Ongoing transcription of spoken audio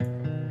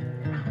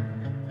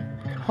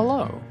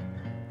Hello,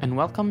 and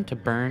welcome to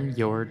Burn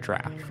Your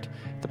Draft,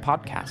 the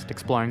podcast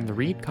exploring the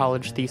Reed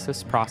College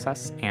thesis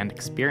process and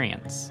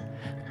experience.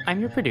 I'm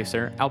your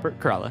producer, Albert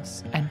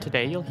Corellis, and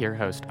today you'll hear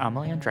host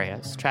Amelie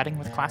Andreas chatting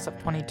with Class of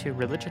 22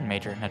 religion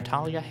major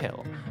Natalia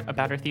Hill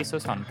about her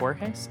thesis on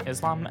Borges,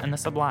 Islam, and the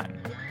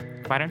Sublime.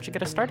 Why don't you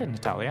get us started,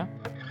 Natalia?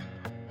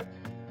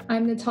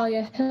 I'm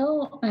Natalia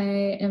Hill.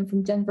 I am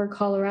from Denver,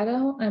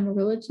 Colorado. I'm a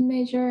religion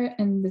major,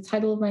 and the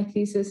title of my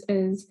thesis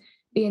is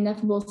The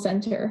Ineffable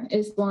Center,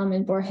 Islam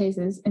and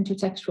Borges'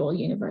 Intertextual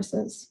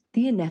Universes.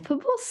 The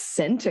Ineffable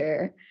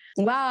Center.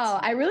 Wow,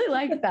 I really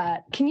like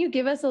that. Can you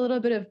give us a little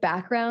bit of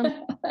background?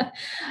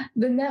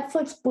 The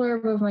Netflix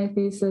blurb of my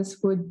thesis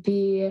would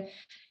be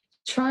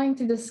trying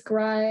to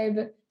describe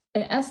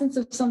an essence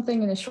of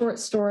something in a short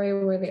story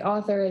where the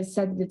author has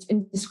said that it's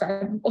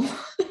indescribable.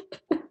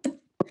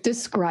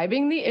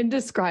 Describing the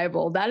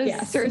indescribable. That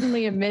is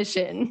certainly a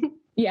mission.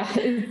 Yeah,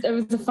 it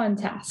was a fun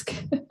task.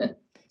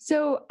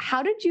 So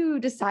how did you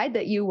decide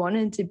that you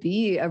wanted to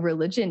be a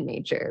religion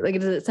major? Like,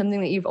 is it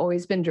something that you've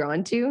always been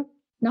drawn to?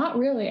 Not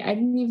really. I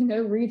didn't even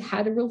know Reed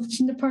had a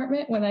religion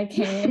department when I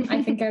came.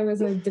 I think I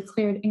was a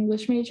declared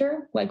English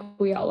major, like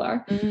we all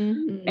are.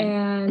 Mm-hmm.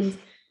 And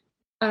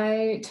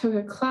I took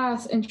a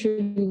class, Intro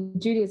to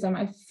Judaism,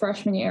 my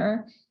freshman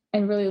year,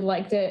 and really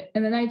liked it.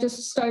 And then I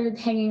just started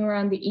hanging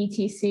around the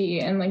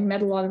ETC and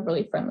met a lot of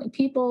really friendly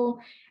people.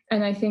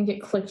 And I think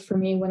it clicked for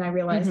me when I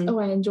realized,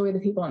 I enjoy the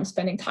people I'm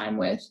spending time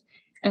with.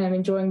 And I'm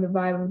enjoying the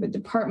vibe of the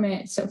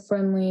department. It's so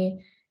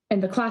friendly.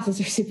 And the classes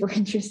are super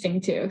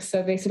interesting too.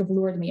 So they sort of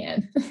lured me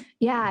in.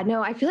 Yeah,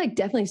 no, I feel like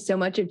definitely so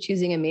much of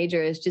choosing a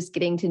major is just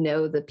getting to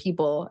know the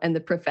people and the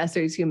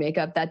professors who make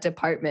up that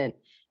department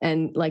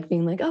and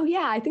being like, oh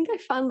yeah, I think I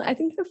found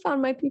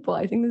my people.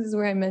 I think this is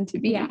where I'm meant to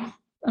be. Yeah,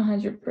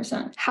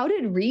 100%. How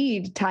did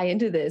Reed tie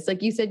into this?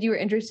 Like you said, you were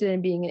interested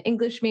in being an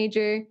English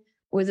major.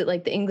 Was it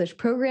the English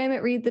program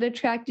at Reed that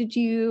attracted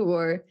you,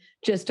 or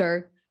just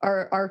our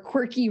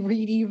quirky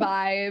Reedy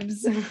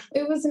vibes?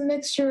 It was a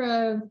mixture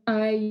of,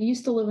 I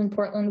used to live in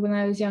Portland when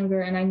I was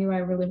younger, and I knew I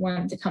really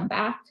wanted to come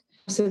back.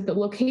 So the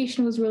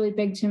location was really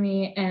big to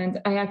me,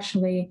 and I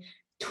actually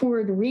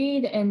toured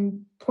Reed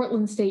and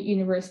Portland State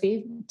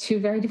University, two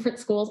very different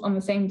schools on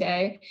the same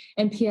day.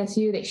 And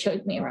PSU, they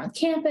showed me around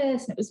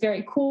campus, and it was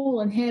very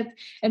cool and hip.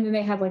 And then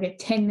they had a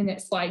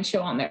 10-minute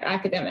slideshow on their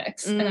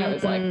academics. And I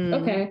was like,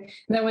 okay.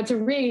 And I went to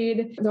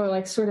Reed. They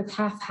were sort of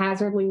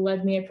haphazardly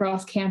led me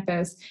across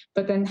campus,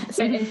 but then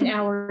spent an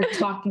hour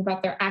talking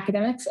about their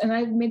academics. And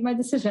I made my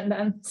decision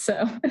then.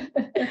 So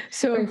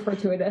very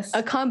fortuitous.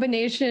 A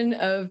combination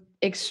of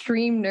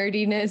extreme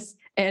nerdiness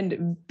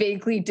and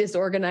vaguely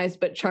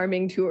disorganized but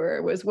charming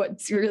tour was what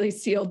really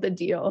sealed the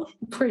deal.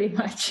 Pretty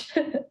much.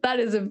 That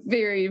is a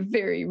very,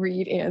 very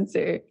Reed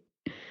answer.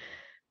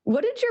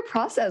 What did your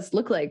process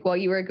look like while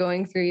you were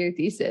going through your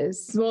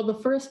thesis? Well, the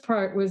first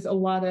part was a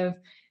lot of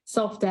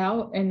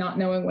self-doubt and not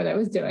knowing what I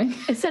was doing.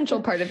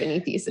 Essential part of any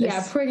thesis.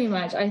 Yeah, pretty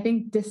much. I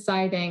think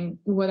deciding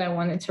what I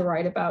wanted to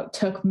write about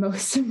took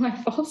most of my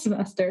fall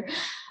semester.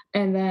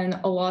 And then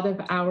a lot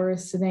of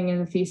hours sitting in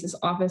the thesis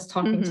office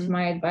talking to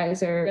my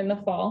advisor in the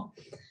fall.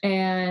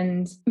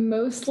 And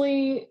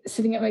mostly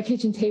sitting at my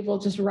kitchen table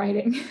just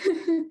writing.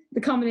 The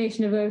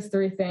combination of those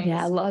three things.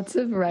 Yeah, lots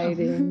of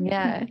writing.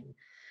 Yeah.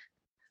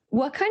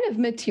 What kind of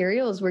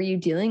materials were you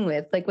dealing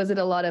with? Was it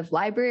a lot of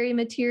library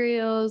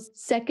materials,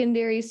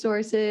 secondary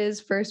sources,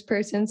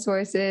 first-person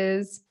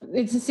sources?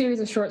 It's a series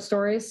of short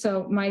stories.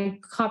 So my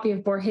copy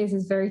of Borges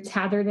is very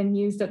tattered and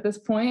used at this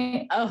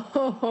point.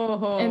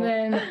 Oh. And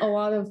then a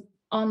lot of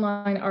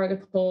online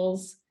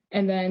articles,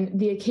 and then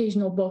the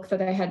occasional book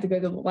that I had to go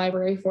to the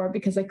library for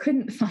because I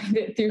couldn't find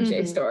it through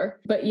JSTOR.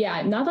 But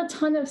yeah, not a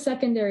ton of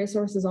secondary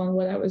sources on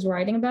what I was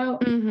writing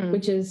about,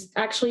 which is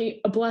actually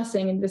a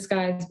blessing in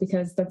disguise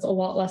because that's a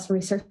lot less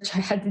research I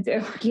had to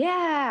do.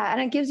 Yeah, and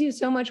it gives you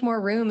so much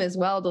more room as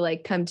well to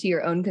come to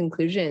your own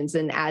conclusions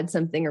and add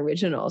something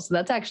original. So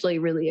that's actually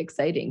really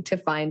exciting to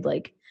find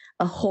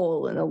a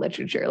hole in the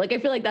literature. I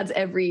feel like that's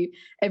every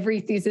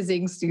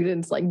thesising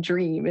student's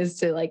dream is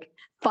to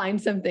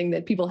find something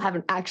that people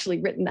haven't actually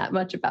written that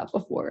much about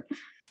before.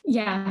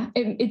 Yeah,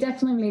 it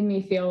definitely made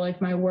me feel like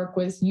my work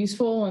was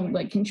useful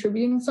and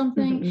contributing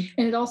something.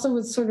 And it also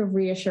was sort of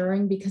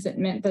reassuring because it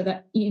meant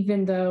that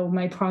even though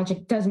my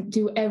project doesn't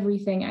do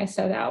everything I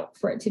set out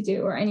for it to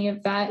do or any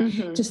of that,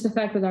 just the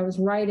fact that I was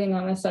writing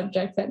on a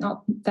subject that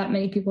not that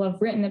many people have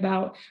written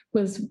about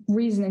was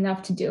reason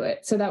enough to do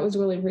it. So that was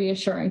really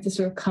reassuring to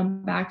sort of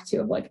come back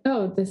to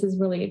oh, this is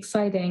really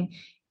exciting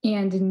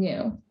and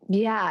new.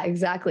 Yeah,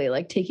 exactly.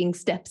 Taking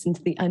steps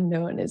into the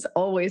unknown is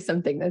always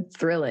something that's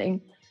thrilling.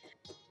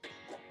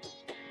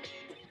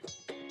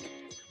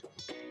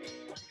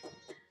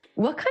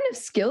 What kind of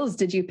skills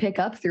did you pick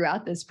up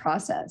throughout this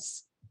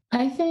process?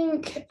 I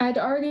think I'd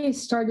already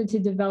started to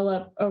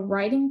develop a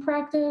writing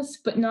practice,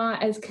 but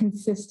not as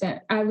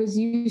consistent. I was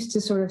used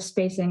to sort of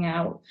spacing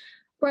out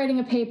writing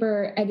a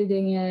paper,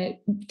 editing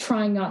it,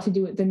 trying not to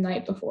do it the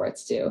night before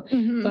it's due.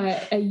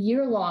 But a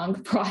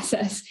year-long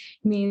process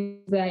means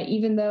that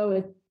even though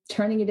it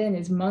turning it in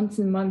is months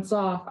and months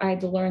off. I had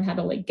to learn how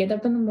to like get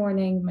up in the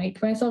morning,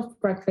 make myself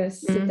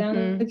breakfast, sit down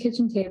at the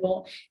kitchen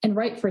table and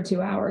write for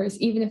 2 hours,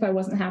 even if I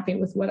wasn't happy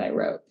with what I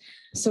wrote.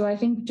 So I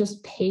think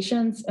just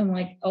patience and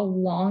like a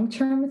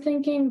long-term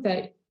thinking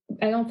that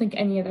I don't think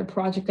any other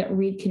project at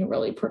Reed can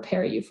really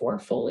prepare you for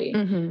fully.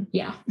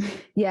 Yeah.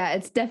 Yeah.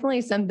 It's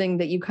definitely something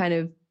that you kind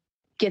of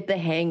get the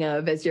hang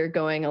of as you're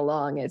going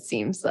along. It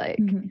seems like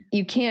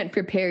you can't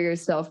prepare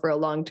yourself for a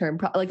long-term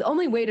like the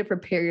only way to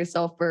prepare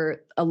yourself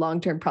for a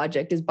long-term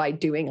project is by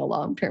doing a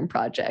long-term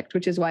project,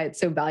 which is why it's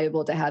so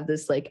valuable to have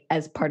this like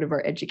as part of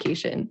our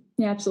education.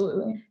 Yeah,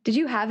 absolutely. Did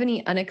you have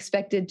any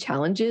unexpected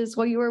challenges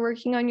while you were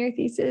working on your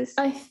thesis?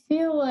 I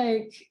feel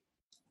like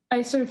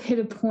I sort of hit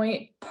a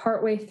point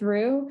partway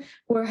through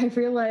where I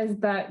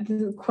realized that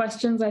the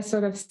questions I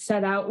sort of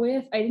set out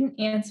with, I didn't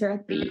answer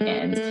at the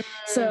end.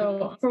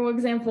 So, for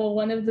example,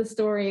 one of the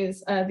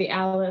stories, the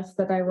Aleph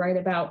that I write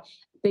about,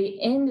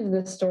 the end of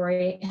the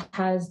story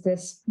has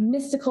this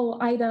mystical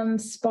item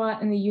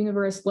spot in the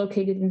universe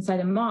located inside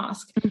a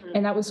mosque.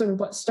 And that was sort of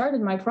what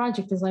started my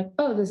project, is like,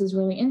 oh, this is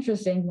really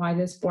interesting. Why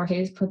does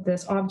Borges put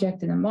this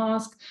object in a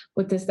mosque?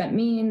 What does that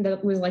mean?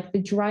 That was like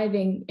the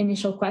driving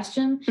initial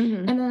question.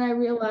 And then I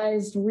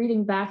realized,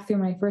 reading back through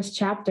my first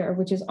chapter,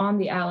 which is on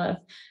the Aleph,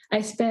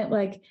 I spent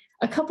like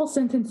a couple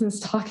sentences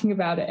talking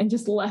about it and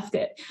just left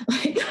it.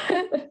 Like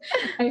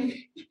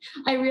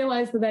I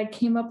realized that I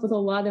came up with a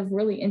lot of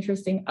really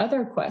interesting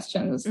other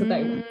questions that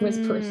I was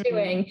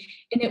pursuing.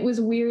 And it was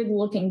weird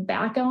looking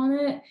back on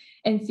it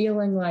and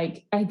feeling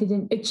like I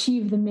didn't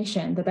achieve the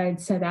mission that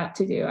I'd set out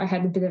to do. I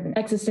had a bit of an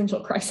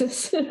existential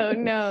crisis. Oh,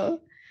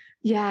 no.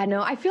 Yeah,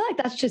 no, I feel like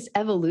that's just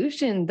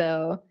evolution,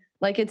 though.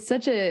 Like it's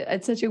such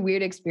a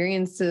weird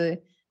experience to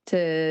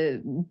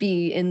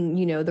be in,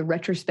 you know, the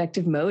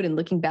retrospective mode and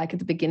looking back at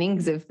the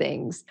beginnings of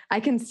things. I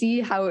can see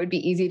how it would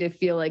be easy to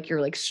feel like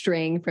you're like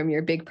straying from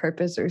your big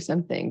purpose or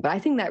something. But I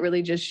think that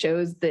really just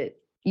shows that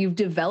you've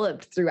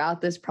developed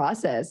throughout this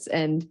process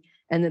and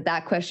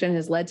that question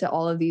has led to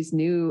all of these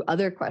new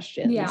other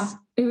questions. Yeah,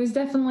 it was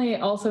definitely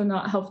also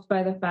not helped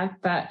by the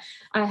fact that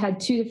I had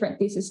 2 different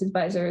thesis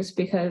advisors,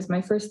 because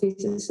my first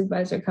thesis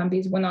advisor,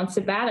 Kambiz, went on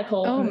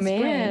sabbatical. Oh, in the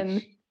man.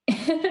 Spring. But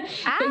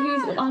he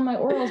was on my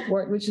orals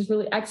board, which is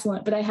really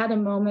excellent. But I had a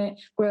moment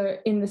where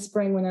in the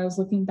spring, when I was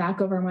looking back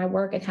over my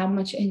work and how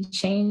much it had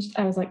changed,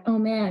 I was like, oh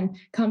man,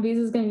 Kambiz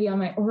is going to be on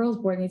my orals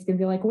board. And he's going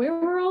to be like, where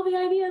were all the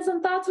ideas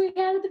and thoughts we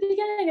had at the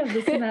beginning of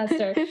the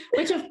semester?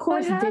 Which of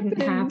course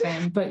didn't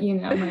happen. But, you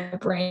know, my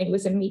brain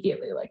was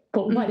immediately like,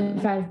 but what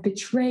if I've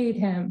betrayed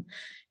him?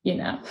 You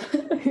know?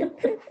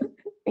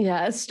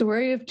 Yeah, a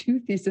story of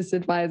 2 thesis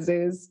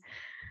advisors.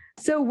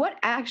 So what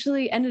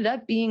actually ended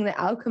up being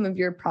the outcome of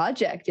your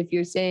project, if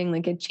you're saying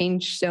like it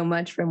changed so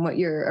much from what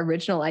your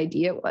original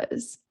idea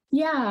was?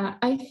 Yeah,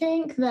 I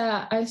think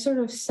that I sort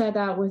of set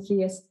out with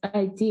this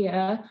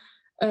idea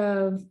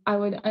of I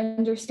would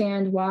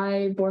understand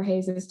why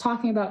Borges is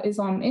talking about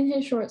Islam in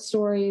his short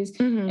stories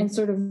and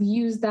sort of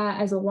use that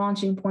as a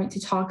launching point to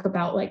talk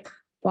about like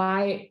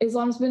why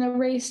Islam's been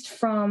erased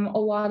from a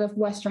lot of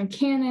Western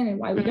canon and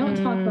why we don't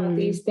talk about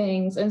these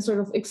things, and sort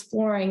of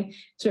exploring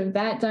sort of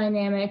that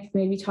dynamic,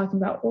 maybe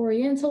talking about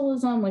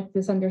Orientalism, like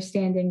this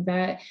understanding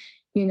that,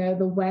 you know,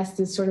 the West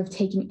is sort of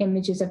taking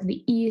images of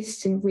the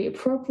East and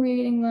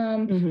reappropriating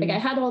them. Like I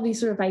had all these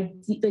sort of like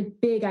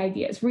big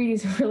ideas. Reed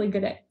is really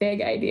good at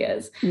big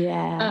ideas.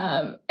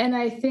 Yeah. And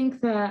I think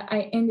that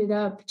I ended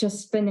up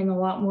just spending a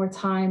lot more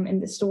time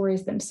in the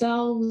stories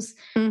themselves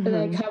that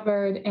I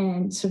covered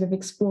and sort of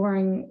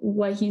exploring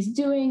what he's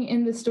doing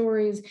in the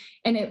stories.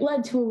 And it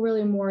led to a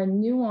really more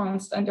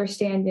nuanced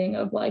understanding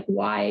of like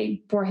why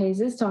Borges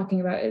is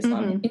talking about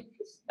Islam in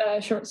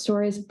his short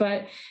stories,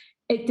 but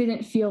it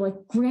didn't feel like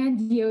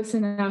grandiose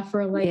enough,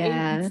 or like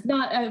it's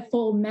not a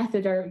full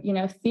method or, you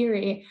know,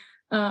 theory.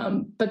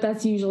 But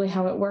that's usually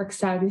how it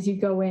works out, is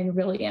you go in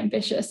really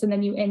ambitious and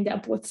then you end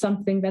up with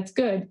something that's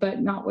good,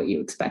 but not what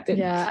you expected.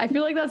 Yeah. I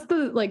feel like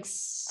that's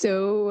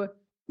so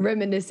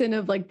reminiscent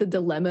of like the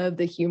dilemma of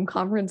the Hume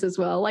conference as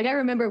well. Like I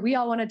remember we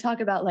all want to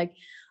talk about like,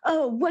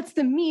 oh, what's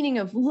the meaning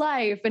of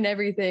life and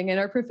everything. And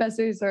our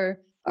professors are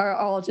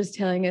all just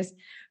telling us,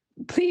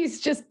 please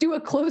just do a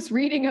close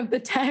reading of the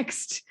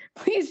text.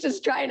 Please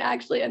just try and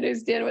actually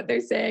understand what they're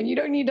saying. You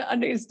don't need to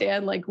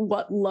understand like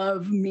what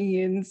love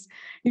means.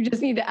 You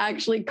just need to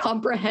actually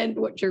comprehend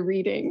what you're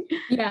reading.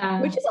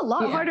 Yeah. Which is a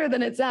lot harder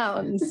than it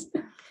sounds.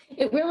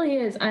 It really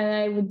is. And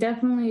I would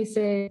definitely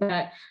say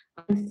that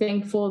I'm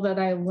thankful that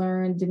I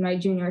learned in my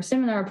junior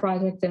seminar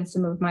project and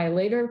some of my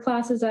later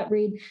classes at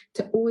Reed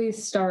to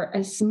always start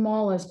as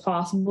small as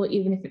possible,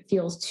 even if it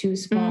feels too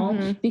small,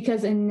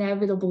 because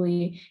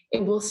inevitably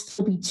it will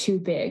still be too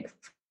big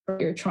for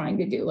what you're trying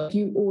to do. Like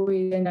you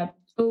always end up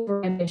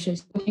over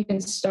ambitious. You can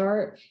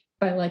start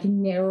by like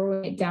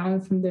narrowing it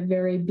down from the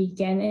very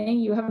beginning.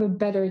 You have a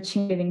better chance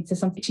of getting to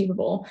something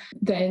achievable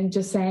than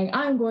just saying,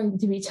 I'm going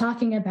to be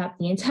talking about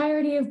the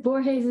entirety of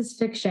Borges's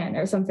fiction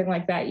or something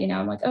like that. You know,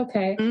 I'm like,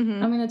 okay,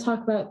 I'm going to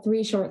talk about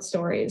 3 short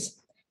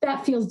stories.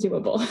 That feels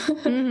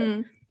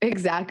doable.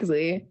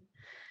 Exactly.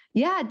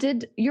 Yeah.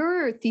 Did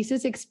your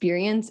thesis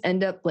experience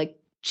end up like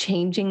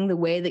changing the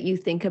way that you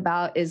think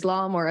about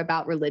Islam or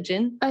about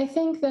religion? I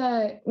think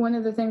that one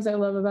of the things I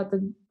love about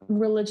the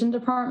religion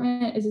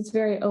department is it's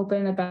very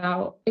open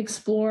about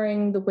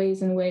exploring the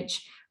ways in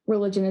which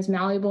religion is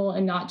malleable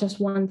and not just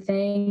one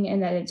thing,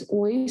 and that it's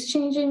always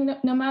changing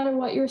no matter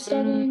what you're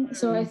studying.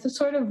 So I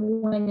sort of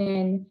went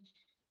in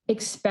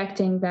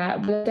expecting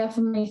that, but I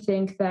definitely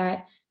think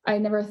that I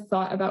never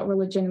thought about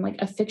religion in like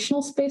a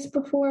fictional space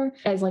before,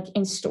 as like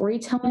in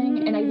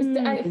storytelling. And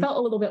I felt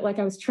a little bit like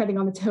I was treading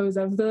on the toes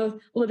of the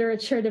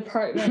literature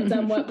department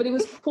somewhat, but it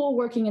was cool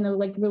working in a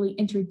like really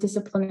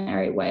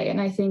interdisciplinary way.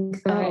 And I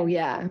think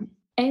that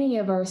any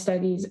of our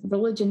studies,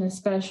 religion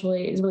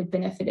especially, is really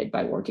benefited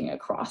by working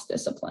across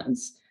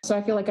disciplines. So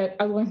I feel like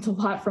I learned a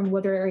lot from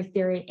literary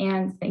theory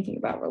and thinking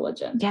about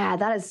religion. Yeah,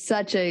 that is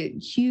such a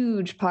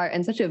huge part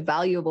and such a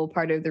valuable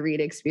part of the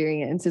Reed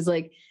experience, is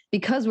like,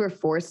 because we're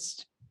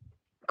forced,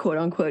 quote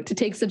unquote, to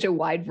take such a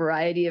wide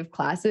variety of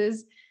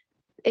classes,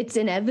 it's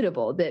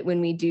inevitable that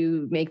when we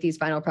do make these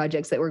final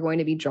projects that we're going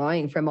to be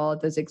drawing from all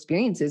of those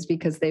experiences,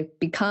 because they've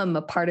become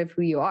a part of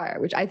who you are,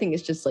 which I think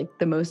is just like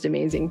the most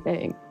amazing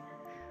thing.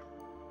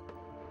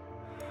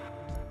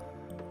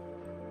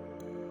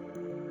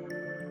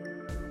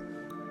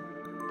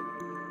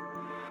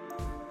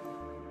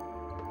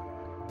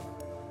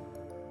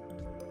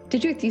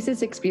 Did your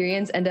thesis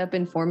experience end up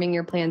informing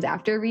your plans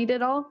after Reed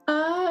at all?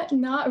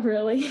 Not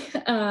really.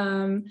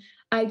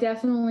 I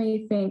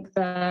definitely think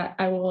that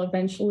I will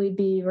eventually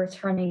be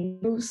returning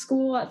to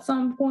school at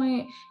some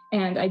point,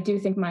 and I do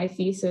think my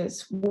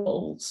thesis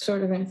will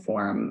sort of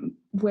inform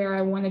where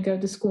I want to go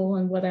to school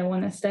and what I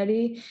want to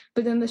study.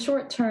 But in the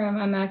short term,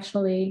 I'm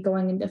actually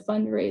going into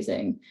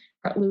fundraising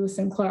at Lewis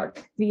and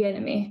Clark, The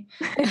Enemy.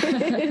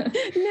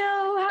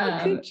 No, how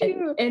could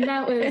you? And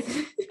that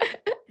was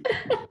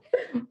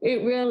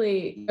it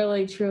really,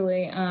 really,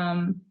 truly.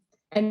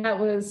 And that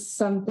was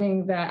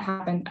something that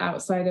happened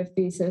outside of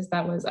thesis.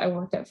 I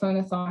worked at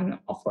Phonathon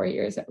all 4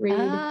 years at Reed.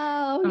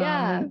 Oh,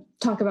 yeah.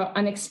 Talk about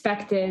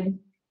unexpected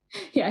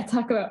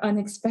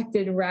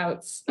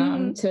routes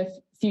to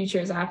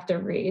futures after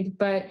Reed.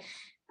 But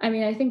I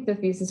mean, I think the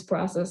thesis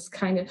process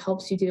kind of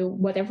helps you do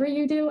whatever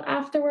you do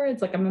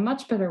afterwards. Like, I'm a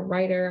much better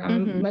writer.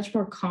 I'm a much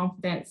more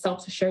confident,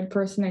 self-assured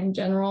person in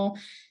general.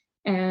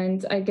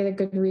 And I get a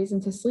good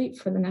reason to sleep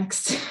for the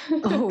next.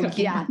 Oh,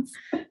 yeah.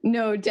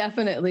 No,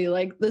 definitely.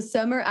 Like the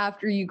summer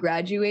after you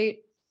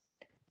graduate,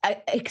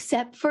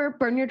 except for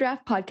Burn Your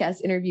Draft podcast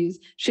interviews,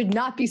 should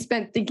not be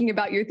spent thinking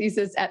about your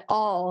thesis at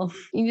all.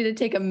 You need to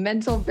take a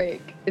mental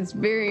break. It's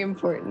very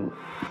important.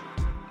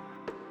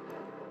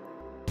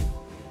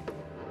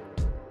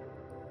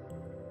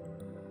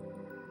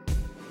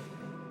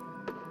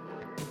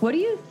 What do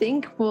you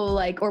think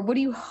will or what do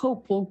you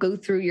hope will go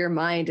through your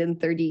mind in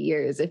 30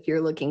 years if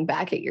you're looking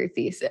back at your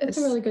thesis? That's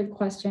a really good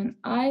question.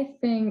 I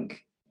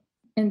think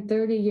in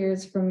 30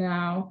 years from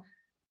now,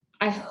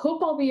 I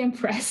hope I'll be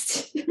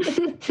impressed.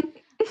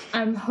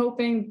 I'm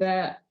hoping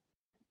that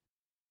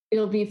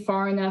it'll be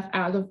far enough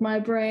out of my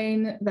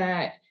brain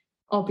that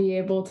I'll be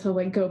able to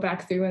go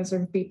back through and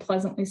sort of be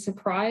pleasantly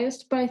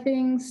surprised by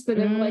things that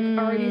I've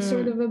already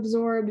sort of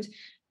absorbed.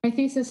 My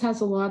thesis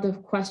has a lot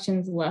of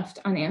questions left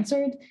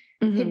unanswered,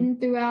 hidden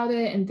throughout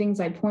it, and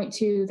things I point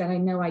to that I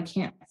know I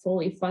can't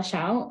fully flesh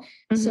out.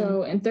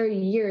 So in 30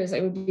 years,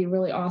 it would be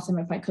really awesome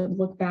if I could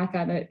look back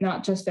at it,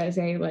 not just as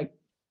a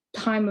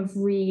time of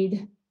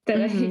Reed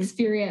that I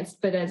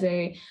experienced, but as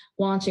a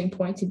launching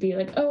point to be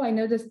oh, I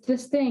noticed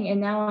this thing,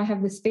 and now I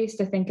have the space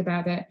to think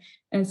about it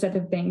instead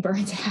of being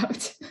burnt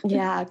out.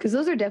 Yeah, because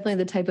those are definitely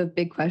the type of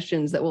big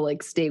questions that will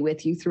stay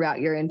with you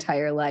throughout your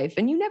entire life.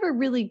 And you never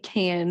really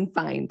can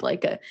find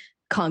a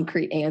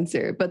concrete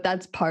answer, but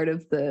that's part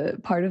of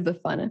the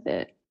fun of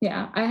it.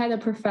 Yeah, I had a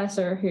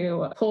professor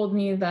who told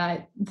me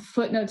that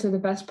footnotes are the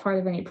best part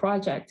of any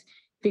project,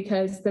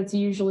 because that's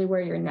usually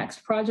where your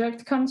next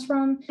project comes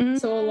from.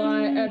 So a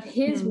lot of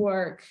his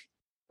work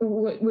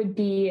would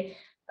be,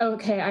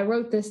 okay, I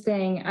wrote this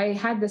thing, I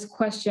had this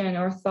question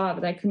or thought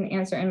that I couldn't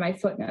answer in my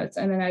footnotes,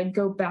 and then I'd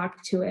go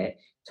back to it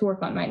to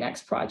work on my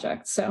next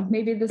project. So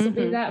maybe this will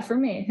be that for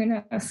me. Who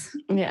knows?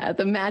 Yeah,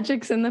 the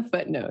magic's in the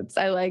footnotes.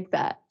 I like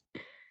that.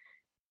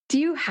 Do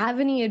you have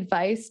any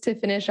advice to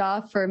finish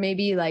off for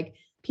maybe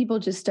people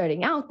just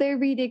starting out their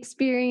Reed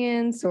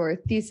experience, or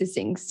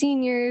thesising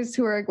seniors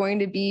who are going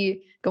to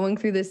be going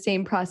through the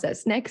same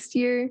process next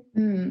year?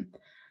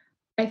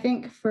 I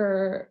think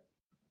for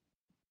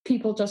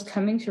people just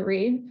coming to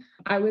Reed,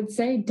 I would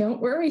say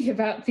don't worry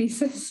about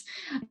thesis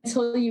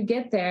until you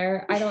get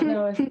there. I don't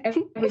know if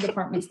every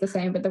department's the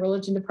same, but the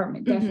religion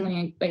department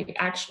definitely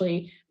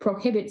actually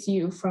prohibits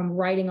you from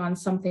writing on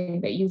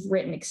something that you've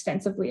written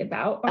extensively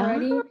about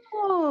already.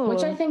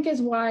 Which I think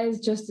is wise,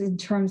 just in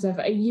terms of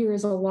a year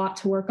is a lot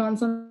to work on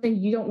something.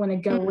 You don't want to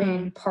go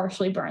in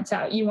partially burnt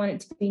out. You want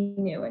it to be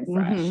new and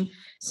fresh.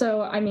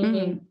 So, I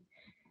mean,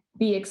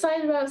 be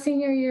excited about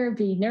senior year,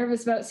 be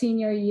nervous about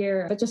senior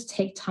year, but just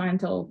take time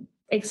to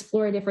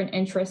explore different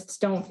interests.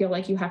 Don't feel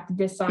like you have to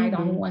decide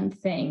on one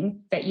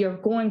thing that you're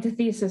going to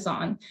thesis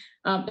on.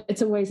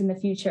 It's always in the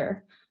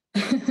future.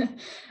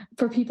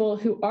 For people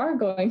who are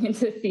going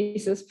into the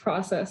thesis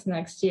process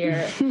next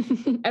year,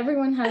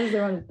 everyone has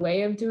their own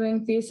way of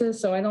doing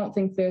thesis, so I don't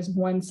think there's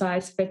one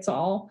size fits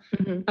all.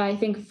 I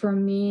think for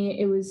me,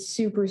 it was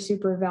super,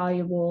 super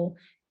valuable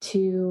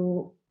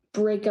to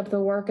break up the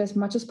work as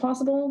much as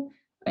possible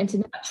and to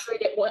not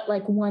treat it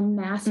like one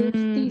massive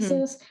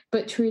thesis,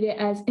 but treat it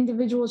as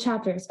individual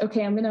chapters.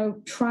 Okay, I'm going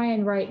to try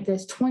and write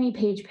this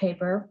 20-page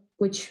paper,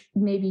 which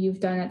maybe you've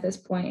done at this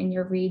point in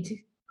your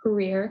Reed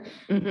career,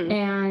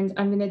 and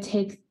I'm going to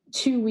take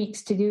 2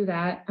 weeks to do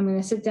that. I'm going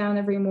to sit down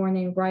every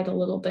morning, write a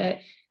little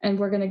bit, and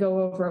we're going to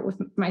go over it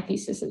with my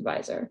thesis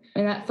advisor.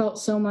 And that felt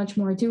so much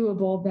more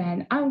doable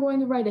than I'm going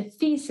to write a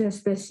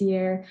thesis this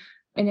year.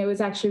 And it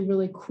was actually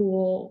really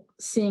cool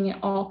seeing it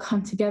all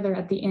come together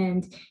at the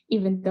end,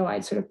 even though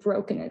I'd sort of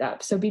broken it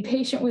up. So be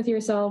patient with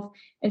yourself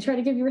and try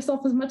to give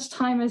yourself as much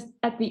time as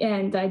at the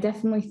end. I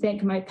definitely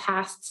thank my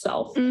past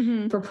self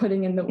for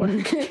putting in the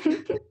work.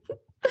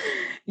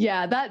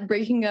 Yeah, that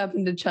breaking up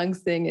into chunks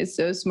thing is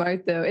so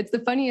smart, though. It's the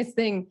funniest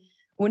thing.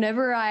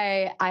 Whenever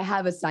I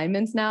have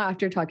assignments now,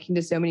 after talking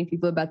to so many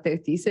people about their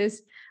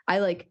thesis, I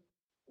like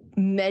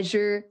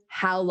measure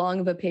how long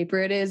of a paper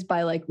it is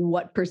by like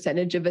what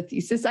percentage of a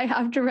thesis I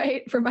have to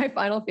write for my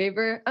final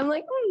paper. I'm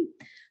like,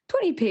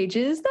 20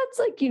 pages. That's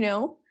like,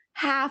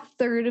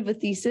 third of a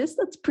thesis.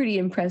 That's pretty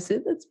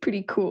impressive. That's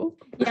pretty cool.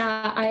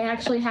 Yeah, I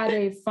actually had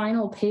a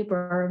final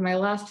paper, my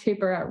last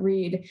paper at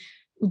Reed,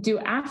 due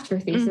after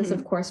thesis,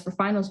 of course, for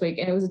finals week.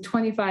 And it was a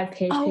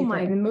 25-page paper.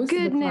 And most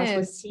of the class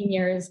was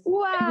seniors.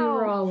 Wow. And we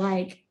were all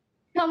like,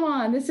 come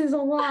on, this is a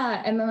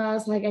lot. And then I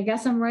was like, I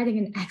guess I'm writing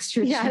an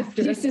extra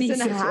chapter of thesis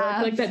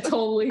work. Like that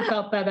totally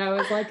felt that. I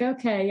was like,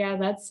 okay, yeah,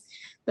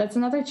 that's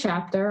another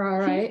chapter. All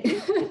right.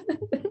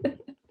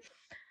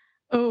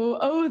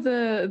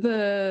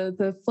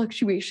 The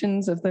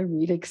fluctuations of the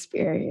Reed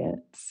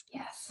experience.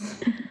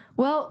 Yes.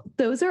 Well,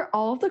 those are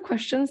all of the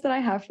questions that I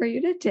have for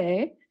you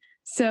today.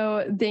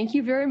 So thank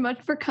you very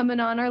much for coming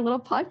on our little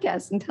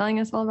podcast and telling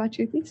us all about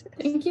your thesis.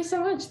 Thank you so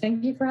much.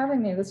 Thank you for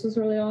having me. This was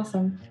really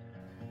awesome.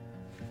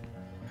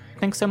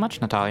 Thanks so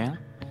much, Natalia.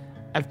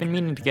 I've been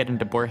meaning to get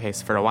into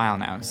Borges for a while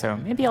now, so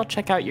maybe I'll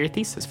check out your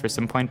thesis for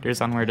some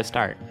pointers on where to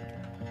start.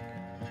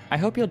 I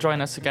hope you'll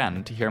join us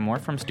again to hear more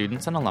from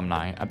students and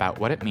alumni about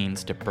what it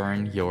means to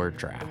burn your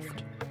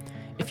draft.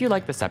 If you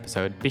like this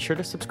episode, be sure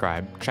to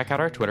subscribe, check out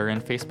our Twitter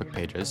and Facebook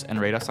pages, and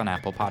rate us on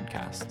Apple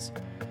Podcasts.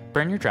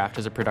 Burn Your Draft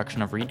is a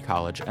production of Reed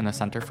College and the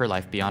Center for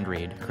Life Beyond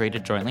Reed,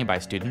 created jointly by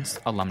students,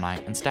 alumni,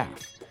 and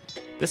staff.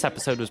 This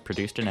episode was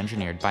produced and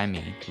engineered by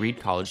me, Reed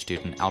College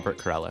student Albert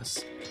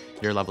Corellis.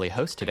 Your lovely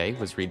host today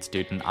was Reed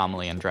student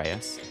Amelie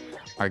Andreas.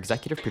 Our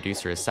executive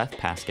producer is Seth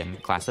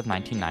Paskin, class of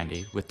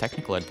 1990, with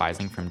technical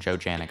advising from Joe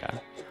Janiga.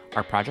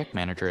 Our project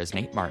manager is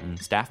Nate Martin,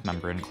 staff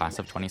member in class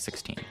of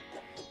 2016.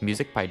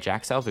 Music by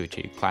Jack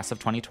Salvucci, class of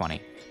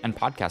 2020, and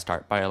podcast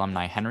art by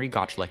alumni Henry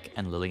Gottschlick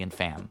and Lillian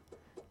Pham.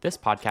 This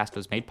podcast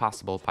was made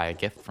possible by a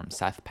gift from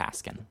Seth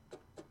Paskin.